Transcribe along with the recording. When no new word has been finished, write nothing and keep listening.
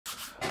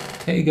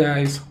Hey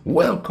guys,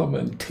 welcome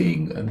and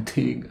ting and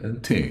ting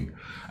and ting.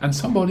 And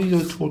somebody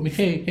just told me,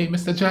 hey,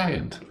 Mr.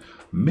 Giant,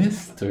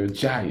 Mr.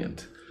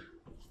 Giant,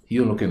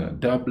 you're looking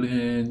at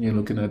Dublin, you're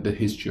looking at the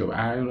history of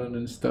Ireland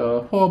and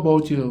stuff. How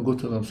about you go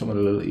to some of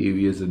the little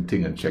areas and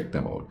thing and check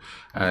them out?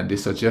 And they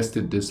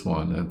suggested this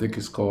one. I think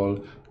it's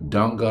called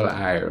Donegal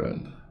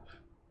Ireland.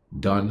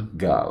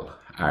 Donegal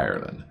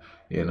Ireland.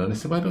 You know, they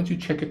said, why don't you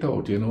check it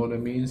out? You know what I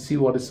mean? See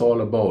what it's all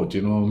about.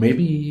 You know,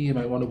 maybe you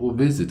might want to go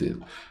visit it.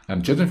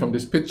 And judging from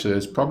this picture,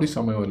 it's probably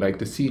somewhere I would like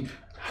to see.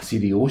 See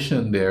the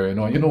ocean there. You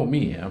know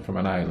me. I'm from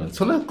an island.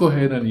 So let's go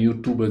ahead and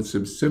YouTube and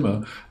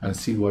simmer and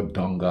see what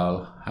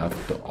Donegal have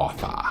to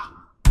offer.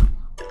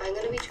 I'm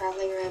going to be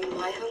travelling around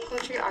my home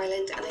country,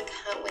 Ireland, and I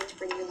can't wait to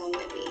bring you along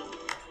with me.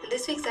 In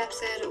this week's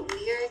episode,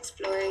 we are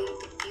exploring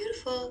the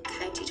beautiful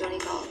County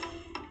Donegal.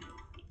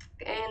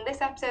 In this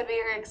episode, we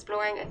are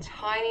exploring a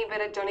tiny bit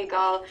of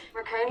Donegal.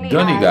 We're currently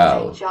at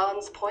St.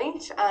 John's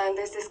Point, and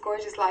there's this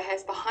gorgeous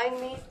lighthouse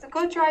behind me. It's a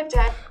good drive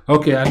down.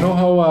 Okay, I know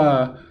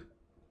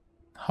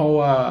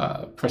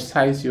how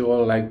precise you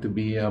all like to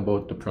be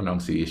about the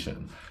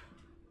pronunciation.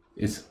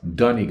 It's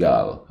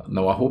Donegal.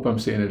 Now, I hope I'm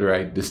saying it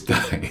right this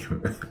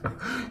time,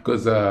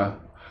 because I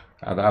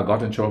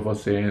got in trouble for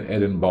saying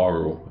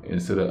Edinburgh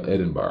instead of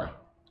Edinburgh.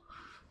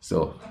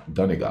 So,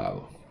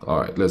 Donegal.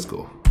 All right, let's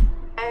go.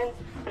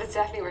 But it's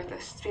definitely worth it.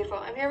 It's beautiful.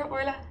 I'm here with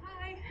Orla.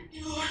 Hi.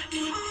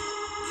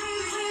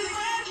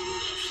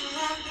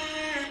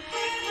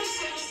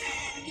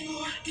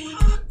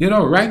 You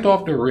know, right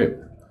off the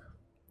rip,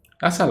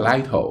 that's a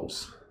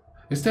lighthouse.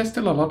 Is there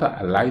still a lot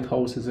of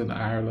lighthouses in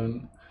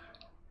Ireland?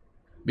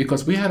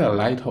 Because we had a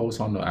lighthouse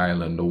on the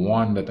island, the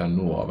one that I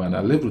know of, and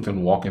I lived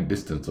within walking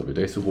distance of it.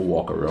 I used to go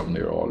walk around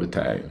there all the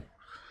time.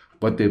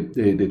 But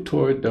they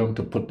tore it down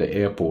to put the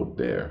airport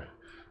there.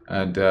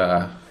 And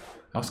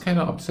I was kind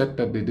of upset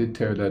that they did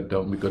tear that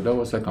down because that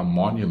was like a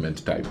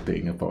monument type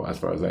thing as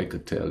far as I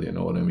could tell, you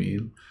know what I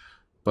mean?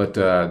 But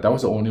that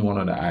was the only one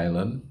on the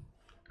island,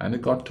 and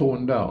it got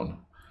torn down.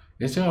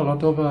 Is there a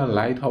lot of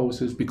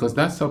lighthouses? Because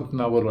that's something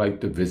I would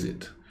like to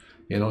visit.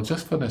 You know,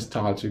 just for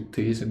nostalgic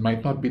taste. It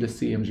might not be the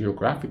same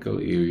geographical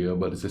area,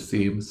 but it's the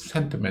same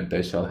sentiment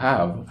I shall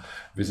have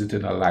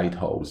visiting a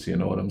lighthouse, you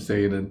know what I'm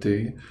saying? And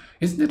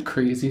isn't it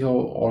crazy how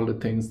all the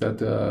things that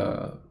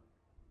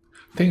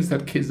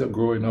kids are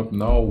growing up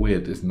now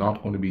with is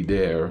not going to be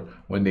there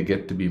when they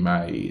get to be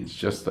my age.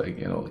 Just like,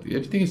 you know,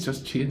 everything is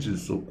just changing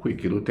so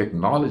quick. You know,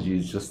 technology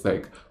is just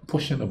like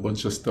pushing a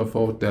bunch of stuff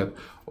out that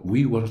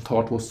we would have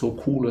thought was so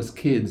cool as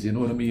kids. You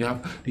know what I mean? You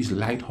have these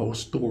lighthouse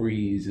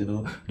stories, you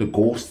know, the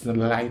ghost in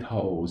the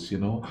lighthouse, you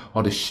know,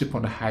 or the ship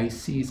on the high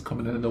seas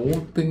coming in. And the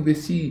one thing they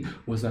see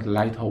was that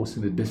lighthouse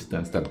in the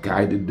distance that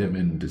guided them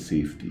into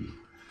safety.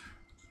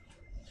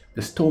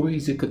 The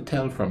stories you could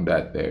tell from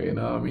that there, you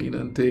know what I mean?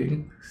 And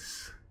things.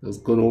 Those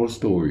good old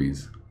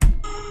stories. So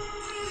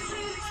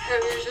we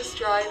were just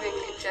driving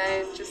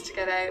down just to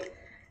get out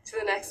to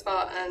the next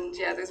spot, and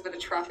yeah, there's a bit of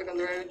traffic on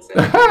the road. So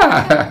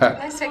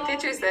nice to take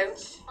pictures though.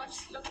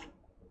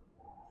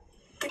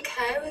 The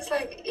cow is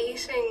like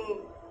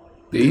eating.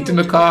 They eat in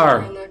the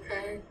car.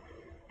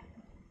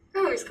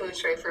 Oh, he's coming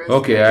straight for us.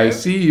 Okay, I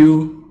see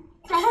you.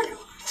 Oh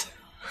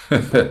my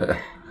god.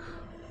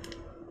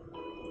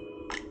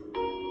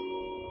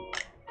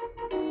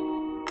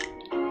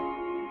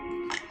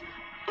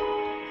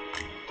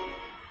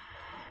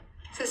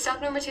 So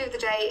stop number 2 of the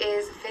day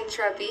is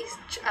Fintra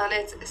Beach, and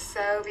it's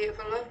so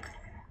beautiful. Look,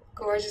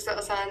 gorgeous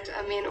little sand,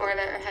 and me and Orla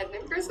are heading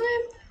in for a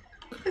swim.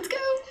 Let's go.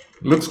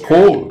 Looks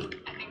cold.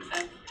 I think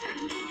so.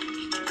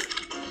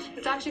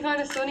 It's actually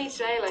kind of sunny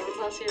today, like it's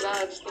not too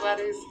bad. The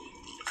weather's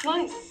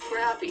nice.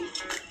 We're happy.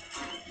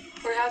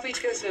 We're happy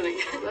to go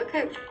swimming. Look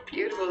how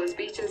beautiful this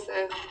beach is.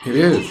 So. It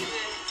is.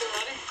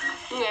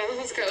 No,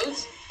 it's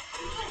cold.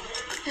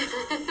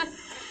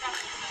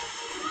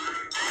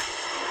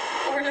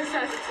 Orla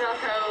says it's not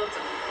cold.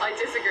 I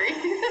disagree.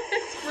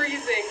 It's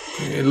freezing.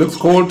 It looks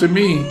cold to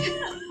me.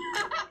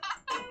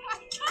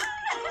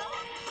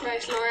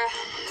 Right, Laura,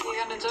 you're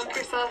gonna dunk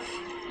yourself.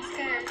 I'm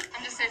scared.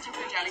 I'm just searching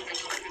for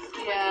jellyfish.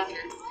 Yeah. I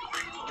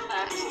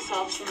actually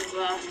saw some as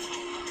well.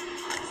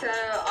 So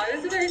I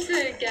was about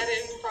to get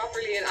in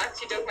properly and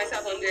actually dunk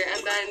myself under,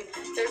 and then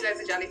there was loads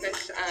of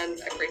jellyfish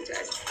and I freaked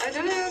out. I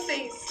don't know if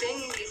they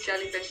sting these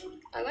jellyfish.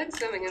 I like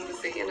swimming in the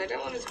sea and I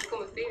don't want it to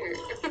become a fear.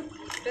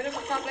 Bit of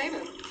a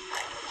problem.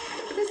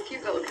 Look at this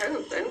cute little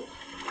cove though.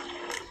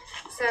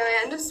 So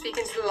I ended up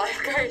speaking to the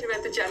lifeguard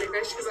about the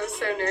jellyfish because I was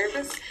so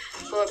nervous.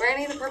 But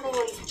apparently the purple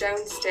ones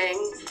don't sting,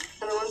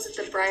 and the ones with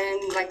the brown,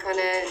 like, kind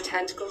of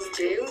tentacles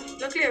do.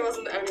 Luckily I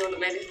wasn't the only one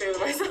that made it feel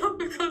myself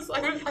because I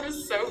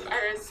was so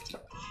embarrassed.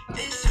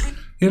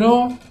 You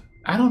know,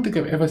 I don't think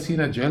I've ever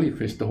seen a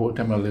jellyfish the whole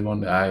time I live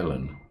on the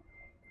island.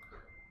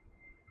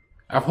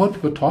 I've heard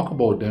people talk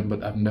about them,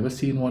 but I've never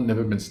seen one,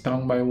 never been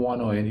stung by one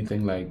or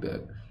anything like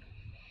that.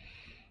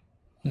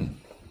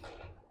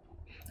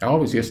 I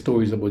always hear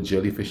stories about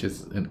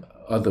jellyfishes in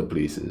other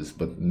places,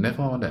 but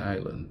never on the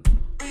island.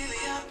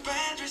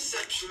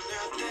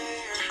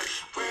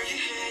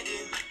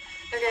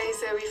 Okay,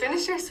 so we finished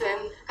finished our swim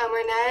and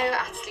we're now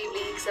at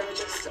Slieve, so we're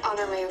just on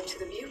our way up to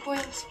the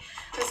viewpoint.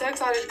 I'm so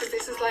excited because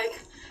this is like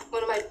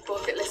one of my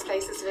bucket list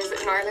places to visit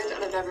in Ireland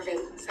and I've never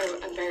been, so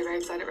I'm very, very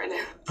excited right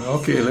now.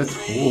 Okay, let's.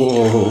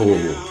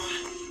 Whoa!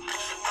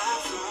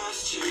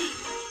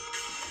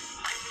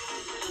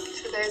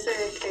 So there's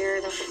a clear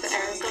look at the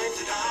Errigal.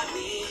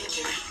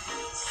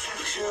 So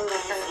cool,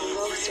 like I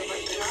love stuff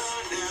like this.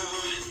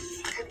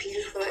 Look how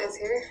beautiful it is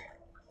here.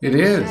 It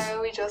is.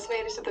 So we just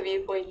made it to the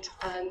viewpoint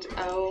and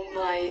oh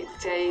my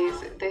days,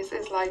 this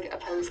is like a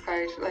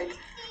postcard. Like,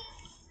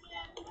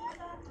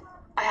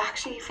 I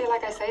actually feel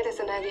like I say this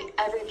in every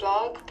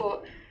vlog,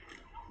 but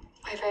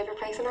my favourite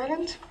place in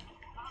Ireland.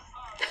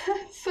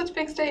 Such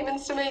big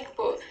statements to make,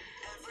 but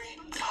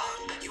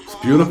It's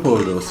beautiful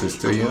though,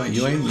 sister.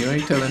 You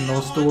ain't telling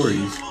no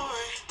stories.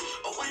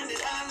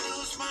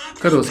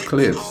 Look at those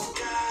cliffs.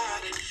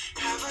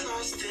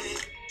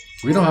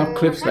 We don't have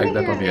cliffs like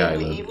that on the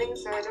island. in the evening,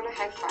 so I don't know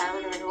how far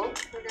we're gonna go.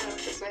 We're going up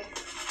this way.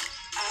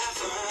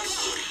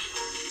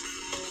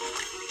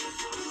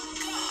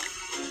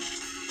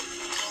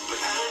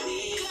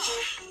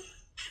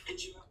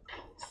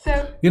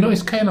 So You know,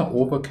 it's kind of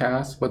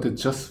overcast, but it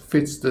just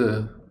fits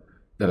the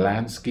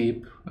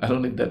landscape. I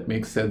don't think that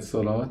makes sense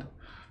a lot.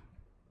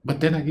 But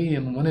then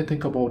again, when I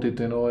think about it,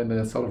 you know, in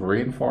the sort of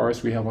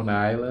rainforest we have on the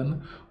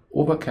island,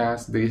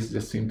 overcast days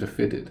just seem to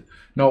fit it.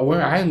 Now,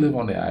 where I live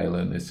on the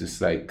island is just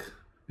like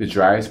the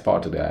driest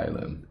part of the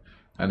island,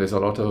 and there's a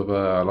lot of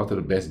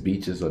the best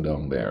beaches are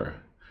down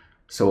there.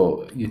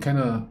 So you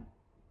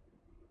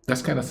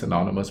that's kind of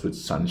synonymous with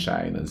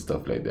sunshine and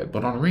stuff like that.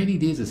 But on rainy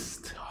days,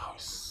 it's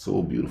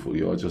so beautiful.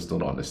 You all just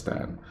don't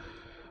understand.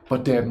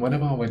 But then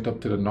whenever I went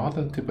up to the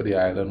northern tip of the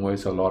island, where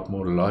it's a lot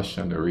more lush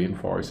and the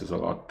rainforest is a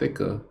lot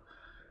thicker,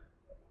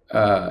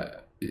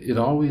 it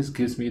always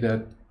gives me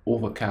that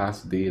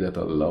overcast day that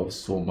I love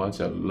so much.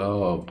 I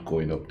loved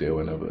going up there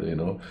whenever, you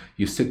know,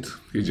 you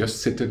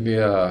just sit in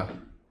there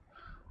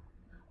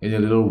in your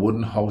little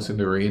wooden house in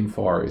the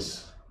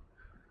rainforest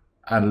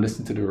and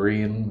listen to the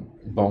rain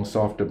bounce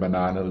off the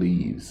banana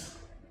leaves.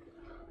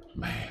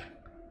 Man,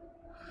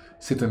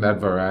 sit in that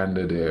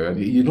veranda there, and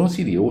you don't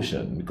see the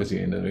ocean because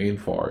you're in the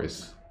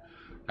rainforest,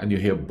 and you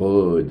hear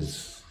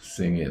birds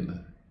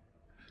singing,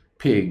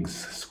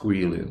 pigs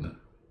squealing,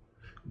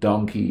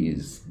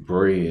 donkeys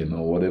braying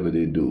or whatever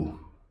they do.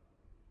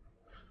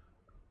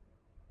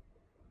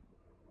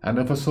 And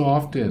ever so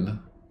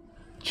often,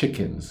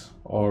 chickens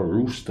or a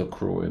rooster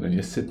crowing, and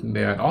you're sitting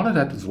there, and all of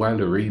that is while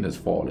the rain is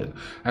falling.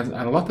 And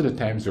a lot of the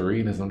times the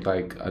rain isn't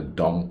like a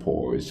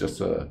downpour, it's just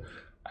a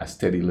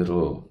steady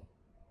little,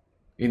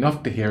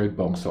 enough to hear it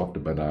bounce off the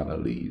banana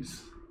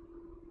leaves.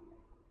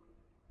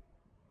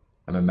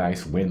 And a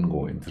nice wind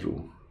going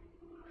through.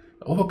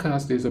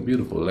 Overcast days are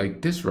beautiful,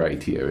 like this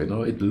right here, you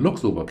know, it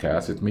looks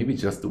overcast. It may be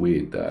just the way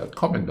it,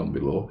 comment down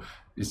below,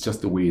 it's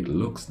just the way it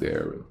looks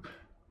there.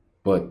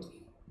 But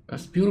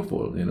that's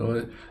beautiful, you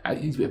know.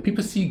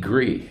 People see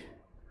gray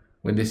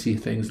when they see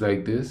things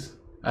like this.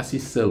 I see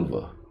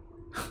silver.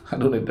 I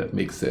don't know if that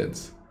makes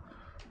sense.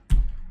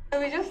 So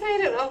we just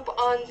made it up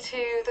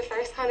onto the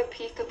first kind of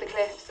peak of the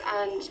cliffs,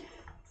 and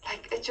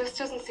like it just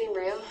doesn't seem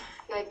real.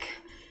 Like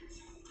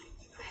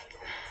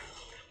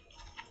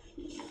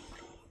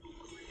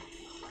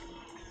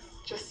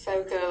just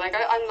so cool. Like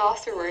I'm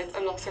lost for words.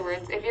 I'm lost for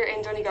words. If you're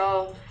in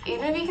Donegal,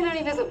 even if you can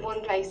only visit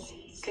one place,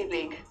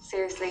 Slieve,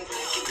 seriously.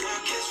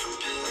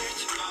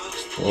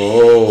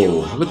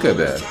 Oh, look at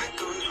that!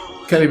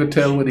 Can't even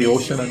tell where the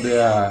ocean and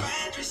the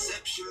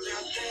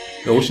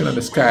ocean and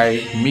the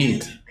sky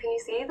meet. Can you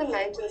see the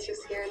mountains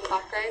just here in the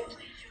background?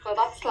 Well,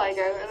 that's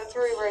Sligo, and that's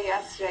where we were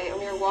yesterday, and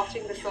we were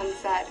watching the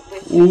sunset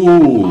with the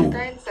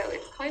background. So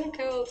it's kind of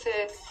cool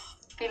to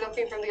be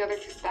looking from the other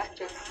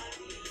perspective.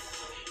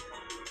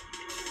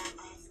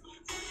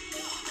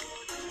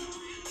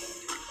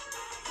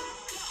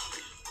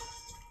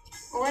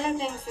 Orla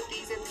thinks that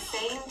these are the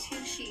same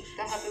two sheep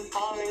that have been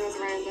following us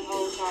around the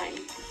whole time,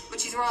 but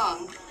she's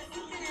wrong.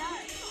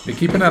 They're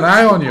keeping an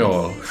eye on you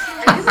all. Look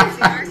at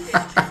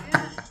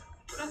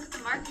the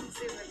markings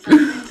too.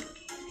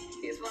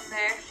 Here's one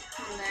there,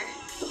 one there.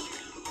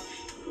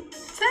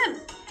 It's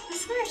them. I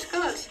swear to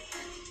God.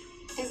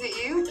 Is it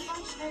you? So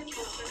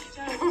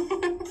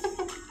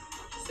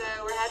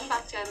we're heading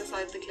back down the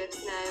side of the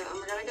cliffs now, and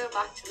we're gonna go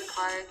back to the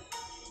car.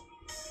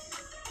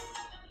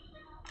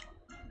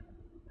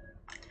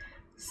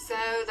 So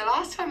the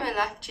last time I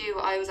left you,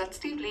 I was at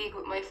Slieve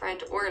with my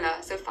friend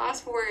Orla. So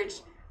fast forward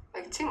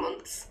like 2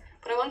 months,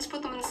 but I want to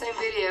put them in the same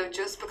video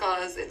just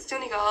because it's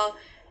Donegal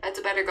and it's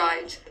a better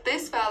guide.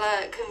 This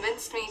fella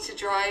convinced me to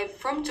drive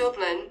from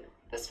Dublin.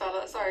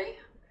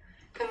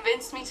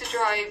 Convinced me to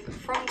drive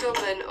from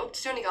Dublin up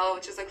to Donegal,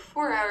 which is like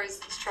 4 hours,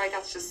 to try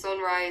catch the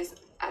sunrise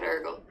at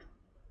Errigal.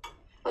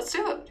 Let's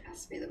do it. It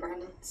has to be the burn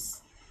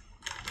nuts.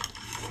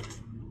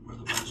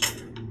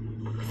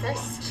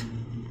 First,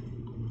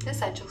 the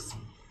essentials.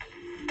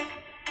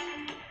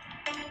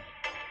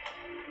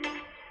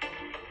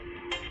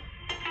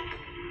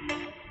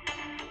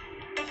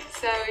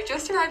 So we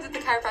just arrived at the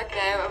car park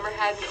now and we're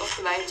heading up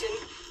the mountain,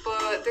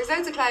 but there's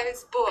loads of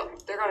clouds,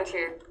 but they're gonna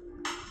clear.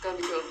 gonna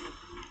be cool.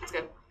 Let's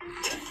go.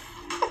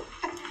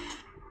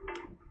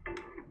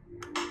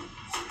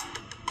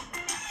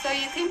 So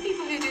you think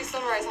people who do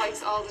sunrise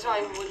hikes all the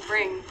time would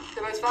bring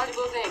the most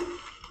valuable thing,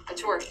 a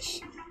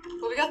torch.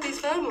 But we got these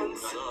phone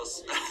ones. Not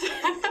us.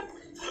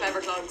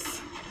 Clever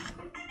clogs.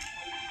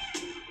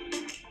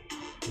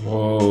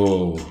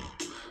 Whoa.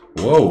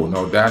 Whoa,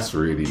 no, that's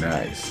really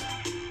nice.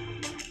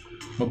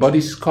 My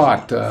buddy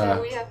Scott, so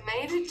we have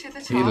made it to the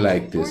top. he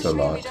liked this a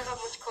lot. We don't have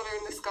much colour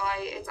in the sky.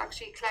 It's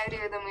actually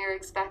cloudier than we were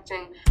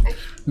expecting.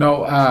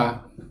 No,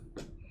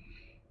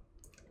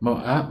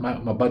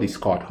 my buddy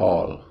Scott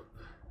Hall.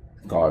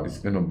 God, it's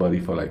been a buddy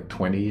for like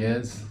 20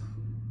 years,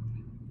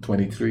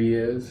 23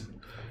 years.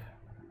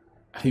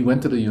 He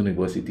went to the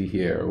university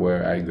here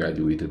where I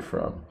graduated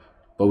from,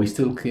 but we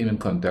still came in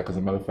contact. As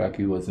a matter of fact,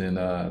 he was in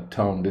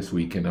town this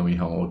weekend and we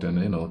hung out and,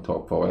 you know,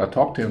 talked for a while. I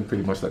talked to him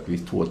pretty much at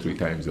least 2 or 3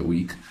 times a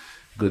week.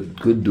 Good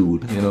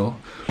dude, you know.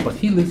 But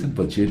he lives in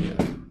Virginia.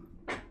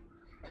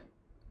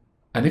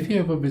 And if you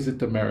ever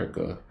visit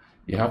America,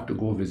 you have to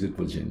go visit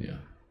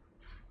Virginia.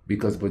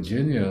 Because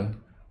Virginia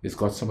it's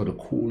got some of the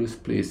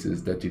coolest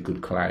places that you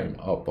could climb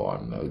up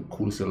on,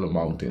 coolest little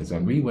mountains.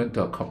 And we went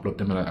to a couple of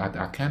them, and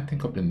I can't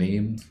think of the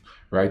names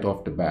right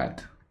off the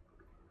bat.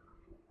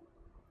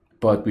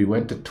 But we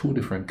went to 2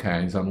 different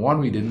kinds. And one,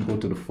 we didn't go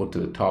to the foot to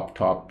the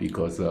top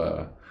because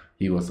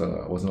he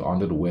wasn't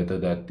under the weather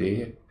that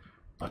day.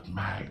 But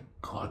my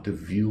God, the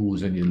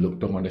views, and you look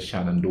down on the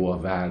Shenandoah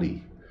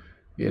Valley.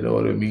 You know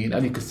what I mean?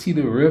 And you could see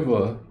the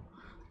river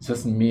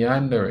just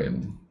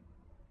meandering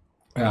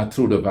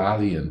through the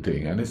valley and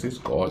thing, and it's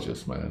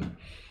gorgeous, man.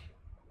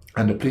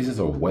 And the places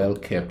are well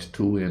kept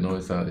too. You know,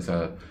 it's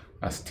a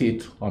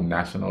state or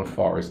national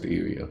forest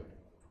area,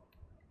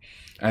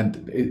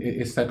 and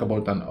it's like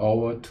about an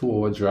hour,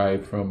 2-hour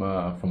drive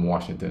from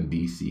Washington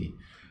D.C.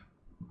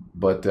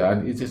 But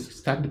and it's just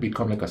starting to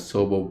become like a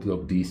suburb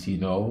of D.C.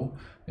 now.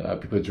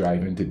 People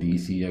drive into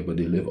D.C. but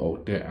they live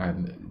out there,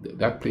 and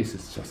that place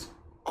is just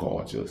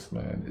gorgeous,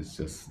 man. It's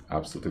just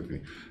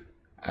absolutely.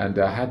 And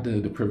I had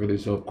the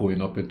privilege of going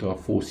up into a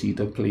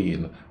 4-seater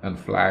plane and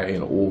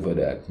flying over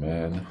that,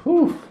 man.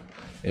 Whew.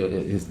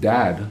 His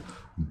dad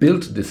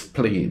built this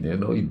plane, you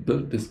know, he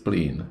built this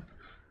plane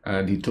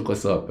and he took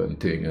us up and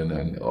thing,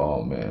 and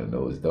oh man, that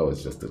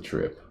was just a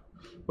trip.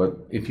 But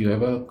if you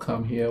ever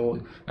come here,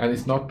 and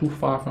it's not too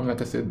far from,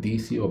 like I said,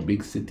 DC or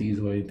big cities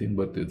or anything,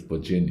 but it's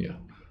Virginia.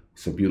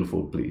 It's a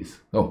beautiful place.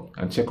 Oh,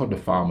 and check out the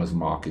farmers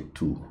market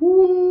too.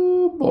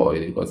 Ooh, boy,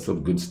 they got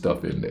some good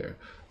stuff in there.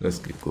 Let's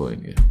get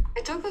going here.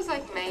 It took us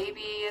like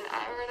maybe an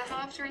hour and a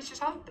half to reach the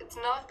top. It's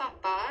not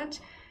that bad.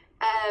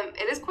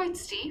 It is quite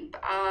steep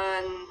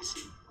and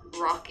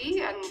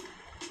rocky, and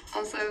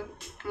also,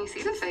 can you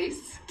see the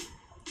face?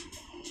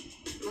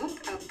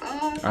 Look at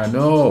that. I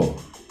know.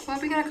 What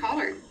are we gonna call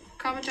her?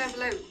 Comment down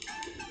below.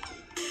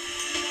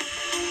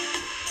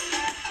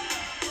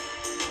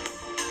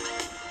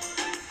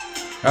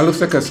 That looks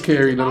like a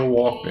scary little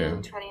walk there.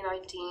 In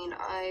 2019,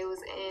 I was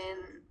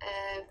in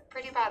a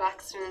pretty bad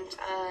accident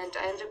and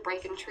I ended up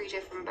breaking 3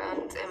 different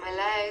bones in my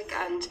leg,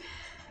 and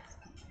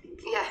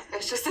yeah, it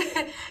was just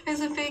it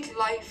was a big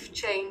life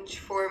change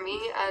for me.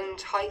 And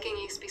hiking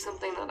used to be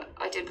something that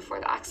I did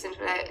before the accident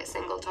without a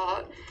single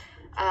thought,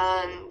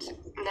 and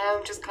now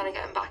I'm just kind of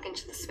getting back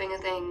into the swing of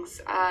things,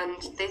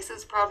 and this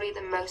is probably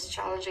the most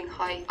challenging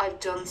hike I've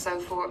done so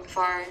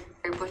far,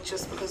 but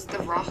just because the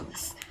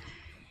rocks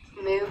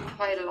move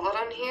quite a lot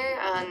on here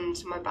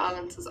and my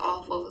balance is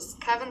awful.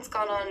 Kevin's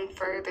gone on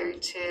further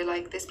to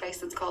like this place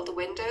that's called the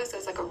Window, so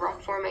it's like a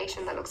rock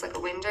formation that looks like a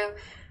window,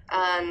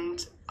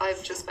 and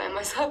I've just found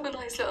myself a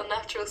nice little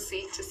natural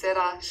seat to sit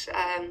at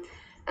and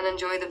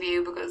enjoy the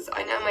view, because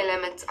I know my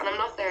limits and I'm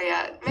not there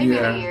yet, maybe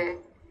in a year,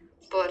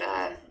 but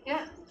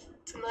yeah,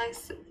 it's a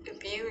nice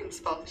viewing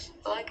spot.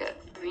 I like it.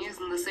 I'm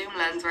using the zoom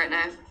lens right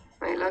now.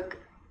 Right, look.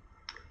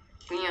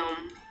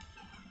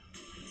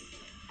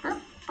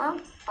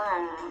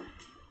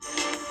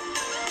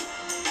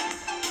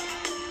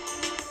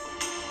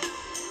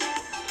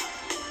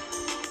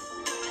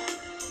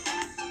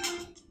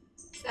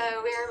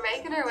 So we're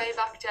making our way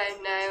back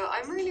down now.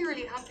 I'm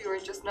really happy we're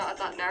just not at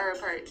that narrow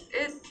part.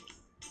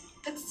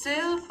 It's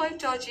still quite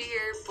dodgy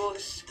here,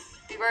 but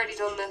we've already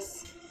done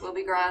this. We'll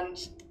be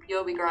grand.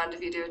 You'll be grand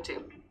if you do it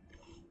too.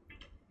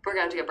 We're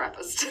going to get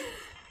breakfast.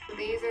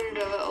 These are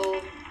the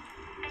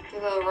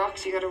little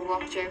rocks you gotta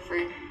watch out for.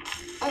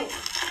 Oh.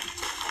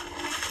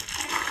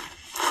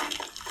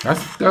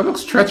 That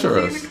looks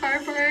treacherous. See the car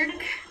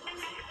park?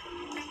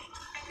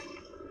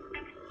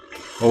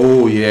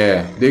 Oh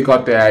yeah, they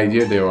got the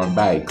idea they're on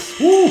bikes.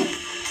 Woo!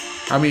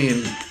 I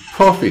mean,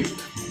 perfect.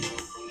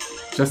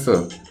 Just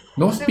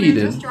no speeding.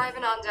 We were just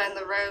driving on down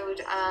the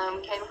road and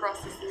we came across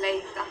this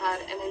lake that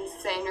had an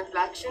insane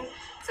reflection.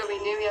 So we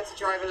knew we had to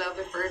drive a little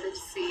bit further to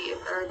see if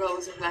Errigal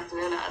was reflecting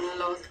in it, and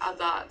look at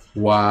that.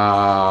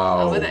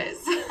 Wow. Oh, it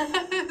is.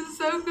 It's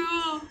so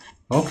cool.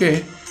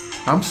 Okay,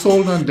 I'm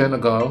sold on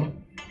Donegal.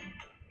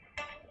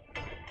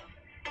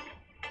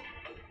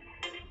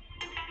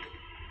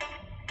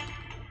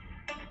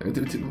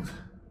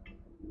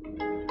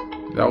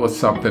 That was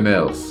something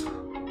else.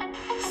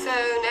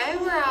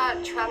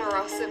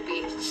 Tranorossa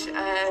Beach,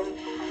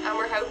 and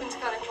we're hoping to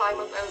kind of climb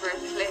up over a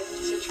cliff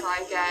to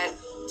try get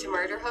to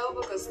Murder Hole,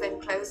 because they've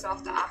closed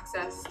off the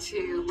access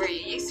to where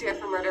you used to get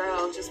from Murder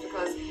Hole just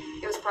because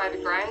it was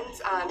private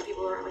grounds and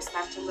people weren't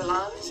respecting the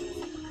land.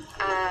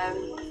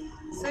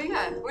 So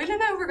yeah, we don't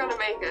know if we're going to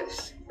make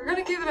it. We're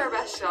going to give it our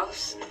best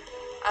shot.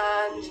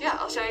 And yeah,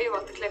 I'll show you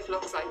what the cliff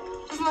looks like.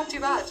 It doesn't look too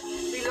bad.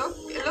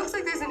 It looks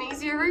like there's an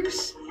easier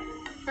route.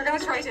 We're going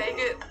to try take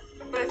it.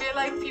 But I feel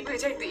like people who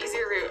take the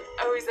easier route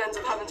always ends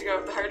up having to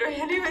go the hard way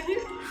anyway.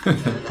 So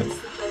that's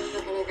the place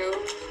we're going to go.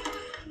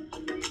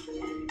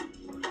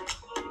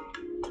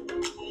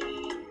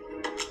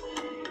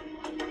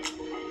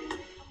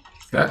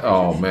 That,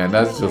 oh man,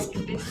 that's just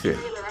shit.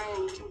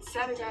 Around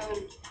instead of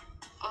going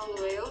all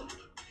the way up.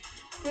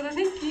 But I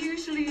think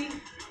usually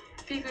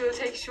people who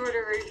take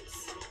shorter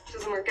routes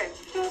doesn't work out.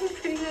 Got a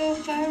pretty little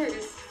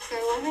flowers. So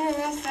one thing I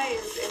will say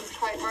is it's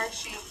quite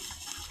marshy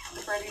the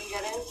further you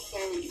get in, so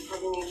you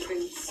probably need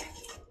boots.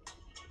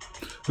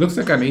 Looks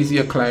like an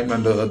easier climb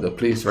than the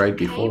place right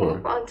before.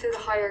 Came up onto the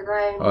higher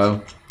ground.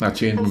 Well, I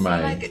changed my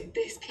mind. Like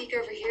this peak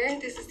over here,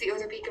 this is the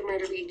other peak of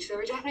Murder Beach, so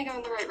we're definitely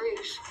going the right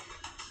route.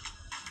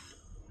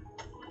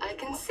 I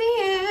can see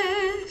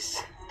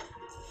it.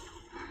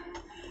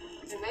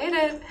 We made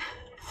it.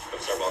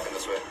 Let's start walking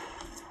this way.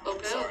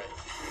 Uphill. Sorry.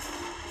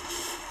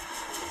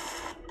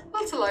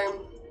 False alarm.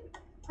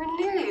 We're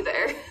nearly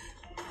there.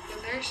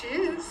 And there she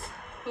is.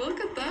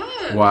 Look at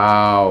that.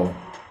 Wow.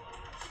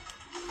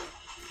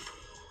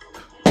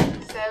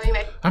 So we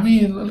make. I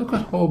mean, look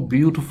at how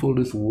beautiful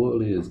this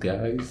world is,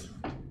 guys.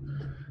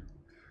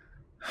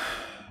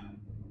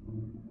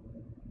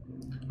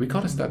 We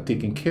gotta start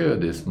taking care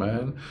of this,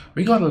 man.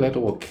 We gotta let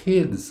our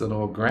kids and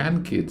our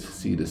grandkids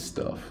see this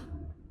stuff.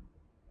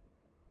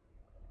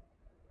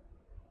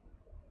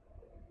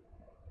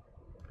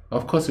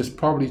 Of course, it's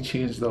probably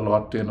changed a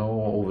lot, you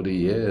know, over the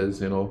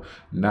years, you know,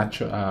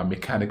 natural,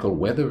 mechanical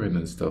weathering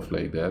and stuff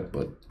like that.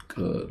 But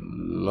good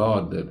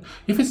Lord, that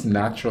if it's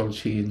natural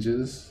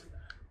changes,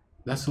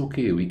 that's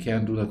okay. We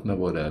can't do nothing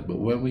about that. But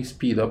when we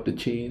speed up the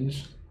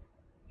change,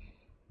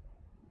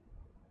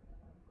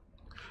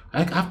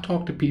 like I've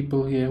talked to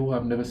people here who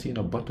have never seen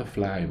a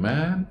butterfly,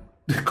 man.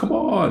 Come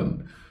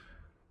on.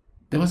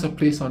 There was a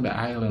place on the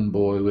island,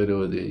 boy, where there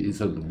was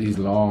these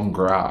long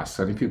grass.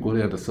 And if you go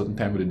there at a certain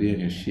time of the day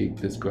and you shake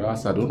this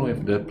grass, I don't know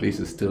if that place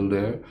is still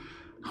there.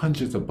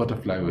 Hundreds of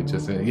butterflies were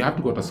just, you have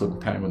to go at a certain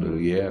time of the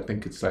year. I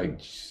think it's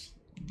like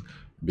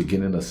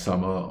beginning of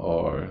summer,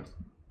 or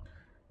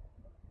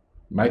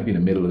might be in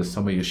the middle of the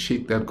summer. You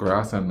shake that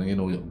grass and, you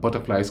know,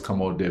 butterflies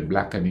come out there,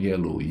 black and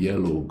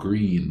yellow,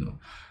 green.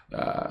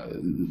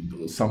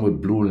 Some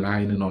with blue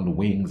lining on the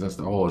wings and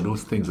stuff. Oh,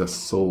 those things are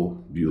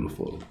so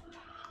beautiful.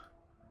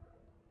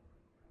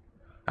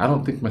 I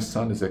don't think my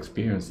son has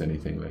experienced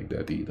anything like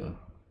that either.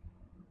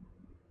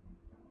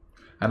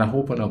 And I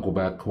hope when I go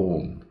back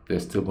home,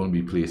 there's still going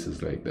to be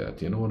places like that.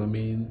 You know what I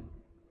mean?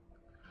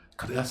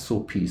 Because that's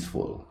so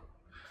peaceful.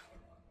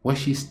 Where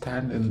she's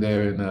standing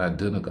there in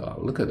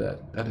Donegal, look at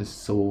that. That is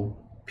so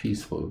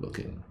peaceful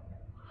looking.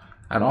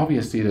 And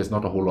obviously there's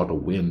not a whole lot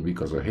of wind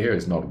because her hair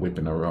is not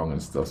whipping around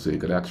and stuff, so you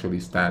could actually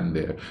stand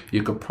there.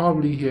 You could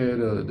probably hear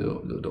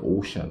the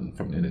ocean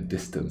from in the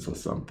distance or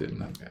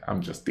something.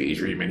 I'm just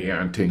daydreaming here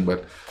and thing,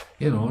 but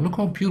you know, look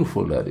how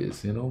beautiful that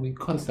is. You know, we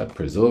gotta start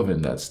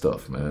preserving that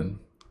stuff, man.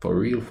 For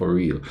real, for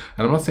real.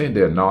 And I'm not saying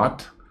they're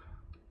not,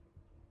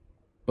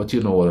 but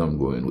you know what I'm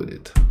going with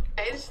it.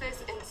 It's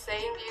this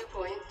insane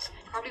viewpoint.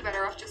 Probably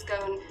better off just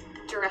going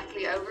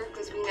directly over,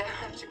 because we now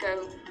have to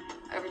go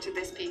over to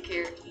this peak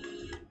here.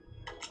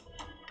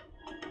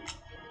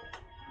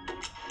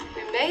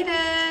 We made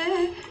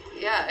it!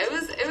 Yeah, it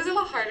was a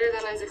lot harder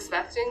than I was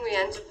expecting. We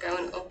ended up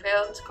going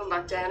uphill to come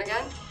back down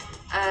again.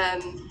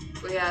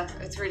 But yeah,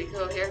 it's really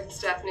cool here.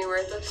 It's definitely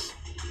worth it.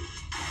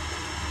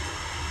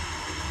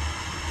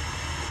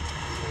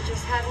 We're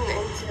just heading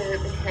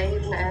into the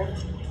cave now.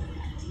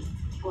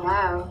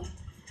 Wow.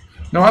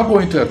 Now I'm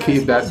going to a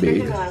cave that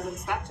big. Than I was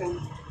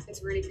expecting.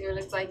 It's really cool.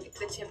 It's like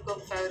the typical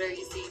photo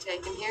you see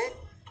taken here.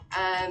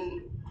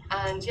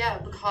 And yeah,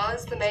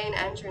 because the main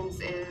entrance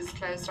is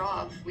closed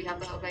off, we have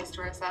the whole place to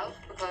ourselves,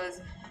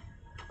 because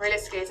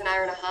realistically it's an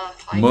hour and a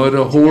half.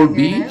 Murder Hole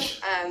Beach?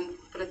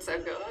 But it's so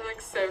cool. It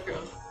looks so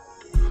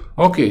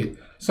cool. Okay,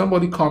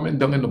 somebody comment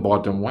down in the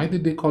bottom, why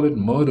did they call it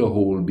Murder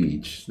Hole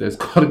Beach? There's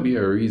got to be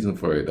a reason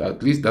for it.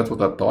 At least that's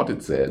what I thought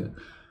it said.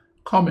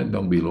 Comment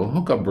down below.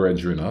 Hook up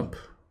brethren up.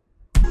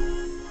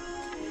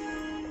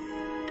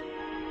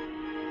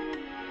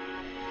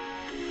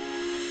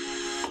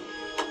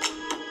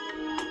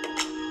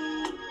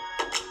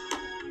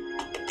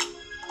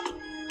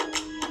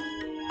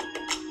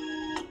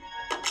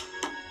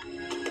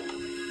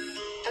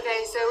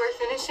 Okay, so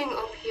we're finishing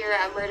up here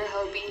at Murder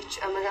Hole Beach,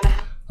 and we're gonna.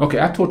 Okay,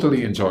 I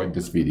totally enjoyed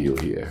this video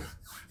here.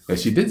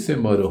 She did say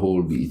Murder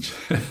Hole Beach.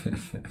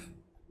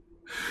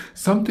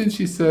 Something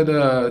she said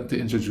to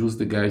introduce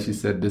the guy, she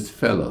said this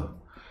fella.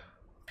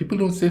 People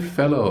don't say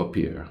fella up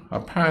here.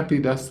 Apparently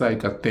that's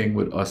like a thing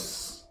with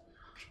us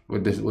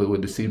with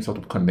the same sort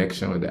of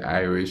connection with the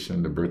Irish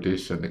and the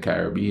British and the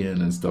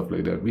Caribbean and stuff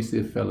like that. We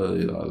say fella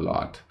a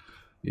lot.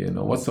 You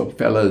know, what's up,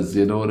 fellas?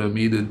 You know what I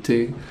mean? And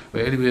thing.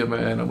 But anyway,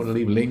 man, I'm gonna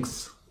leave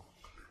links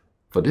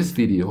for this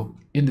video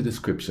in the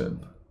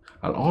description.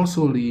 I'll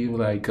also leave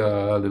like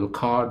little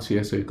cards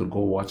here so you could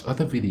go watch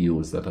other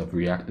videos that I've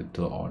reacted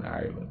to on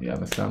Ireland. You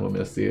understand what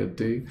I'm saying?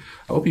 Thing?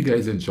 I hope you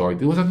guys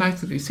enjoyed. It was a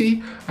nice, you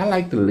see, I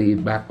like the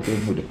laid back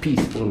thing with the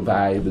peaceful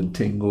vibe and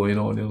thing going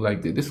on. And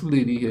like this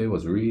lady here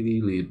was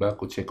really laid back.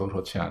 Go check out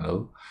her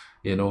channel.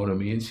 You know what I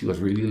mean? She was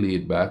really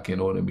laid back. You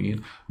know what I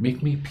mean?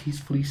 Make me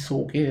peacefully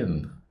soak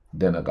in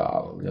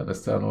Donegal. You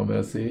understand what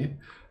I'm saying?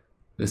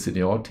 Listen,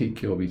 you all take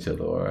care of each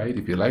other, all right?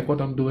 If you like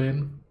what I'm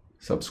doing,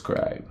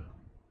 subscribe.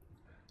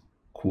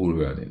 Cool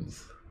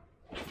runnings.